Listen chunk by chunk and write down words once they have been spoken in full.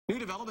New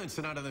developments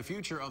tonight on the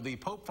future of the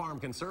Pope Farm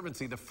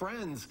Conservancy. The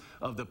Friends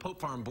of the Pope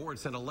Farm Board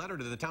sent a letter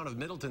to the town of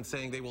Middleton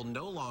saying they will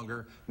no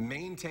longer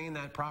maintain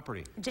that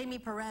property. Jamie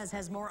Perez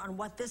has more on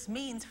what this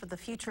means for the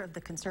future of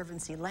the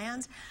Conservancy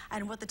lands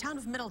and what the town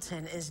of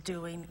Middleton is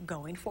doing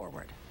going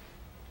forward.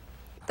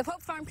 The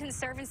Pope Farm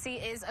Conservancy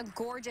is a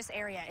gorgeous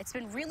area. It's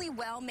been really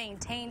well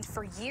maintained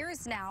for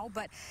years now,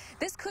 but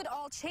this could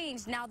all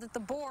change now that the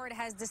board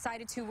has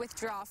decided to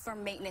withdraw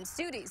from maintenance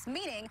duties,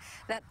 meaning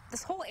that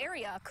this whole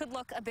area could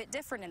look a bit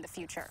different in the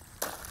future.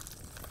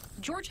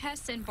 George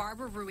Hess and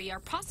Barbara Rui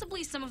are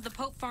possibly some of the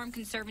Pope Farm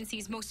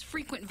Conservancy's most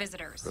frequent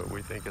visitors. But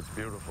we think it's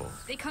beautiful.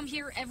 They come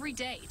here every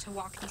day to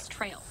walk these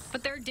trails,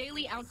 but their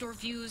daily outdoor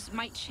views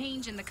might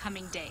change in the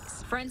coming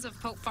days. Friends of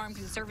Pope Farm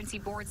Conservancy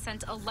Board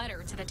sent a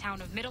letter to the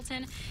town of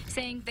Middleton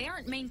saying they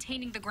aren't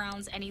maintaining the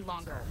grounds any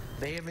longer.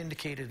 They have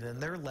indicated in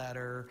their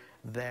letter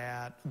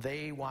that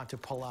they want to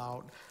pull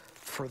out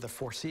for the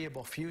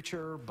foreseeable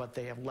future, but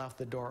they have left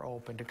the door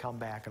open to come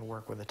back and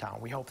work with the town.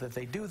 We hope that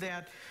they do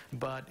that,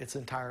 but it's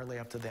entirely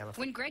up to them.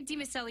 When Greg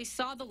DiMaselli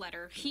saw the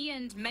letter, he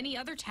and many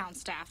other town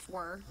staff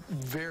were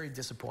very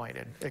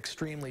disappointed,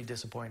 extremely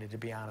disappointed, to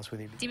be honest with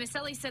you.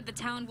 DiMaselli said the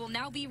town will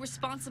now be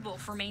responsible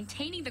for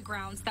maintaining the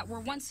grounds that were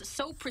once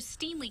so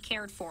pristinely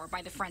cared for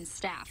by the Friends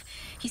staff.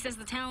 He says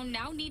the town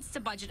now needs to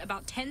budget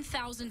about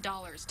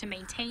 $10,000 to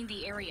maintain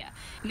the area,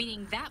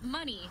 meaning that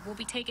money will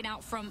be taken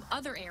out from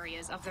other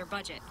areas of their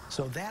budget.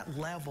 So that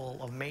level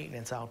of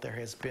maintenance out there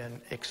has been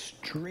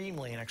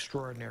extremely and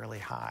extraordinarily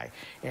high,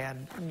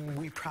 and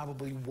we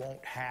probably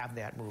won't have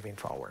that moving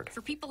forward.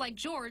 For people like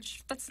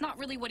George, that's not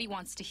really what he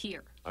wants to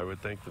hear. I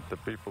would think that the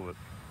people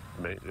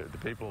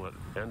that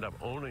end up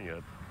owning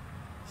it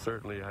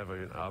certainly have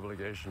an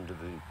obligation to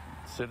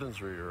the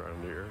citizenry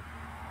around here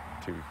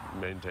to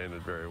maintain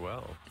it very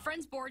well. The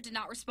Friends Board did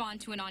not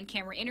respond to an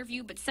on-camera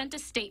interview, but sent a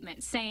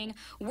statement saying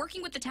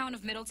working with the town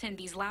of Middleton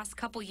these last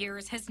couple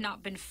years has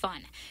not been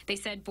fun. They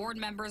said board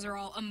members are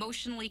all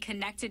emotionally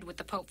connected with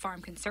the Pope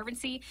Farm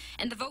Conservancy,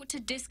 and the vote to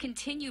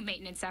discontinue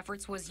maintenance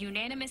efforts was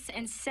unanimous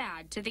and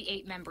sad to the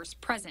 8 members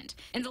present.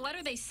 In the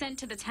letter they sent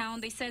to the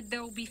town, they said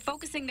they'll be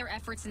focusing their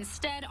efforts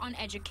instead on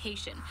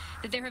education,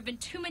 that there have been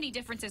too many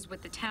differences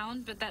with the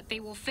town, but that they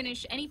will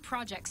finish any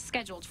projects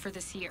scheduled for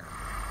this year.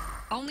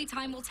 Only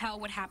time will tell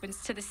what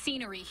happens to the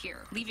scenery here,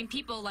 leaving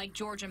people like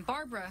George and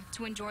Barbara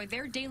to enjoy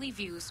their daily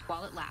views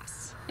while it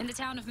lasts. In the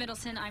town of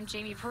Middleton, I'm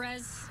Jamie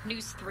Perez,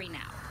 News 3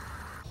 Now.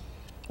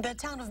 The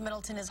town of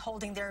Middleton is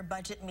holding their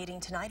budget meeting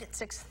tonight at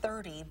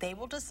 6:30. They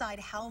will decide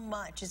how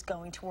much is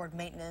going toward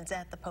maintenance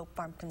at the Pope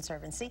Farm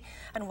Conservancy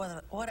and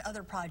what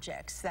other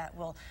projects that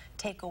will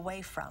take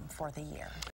away from for the year.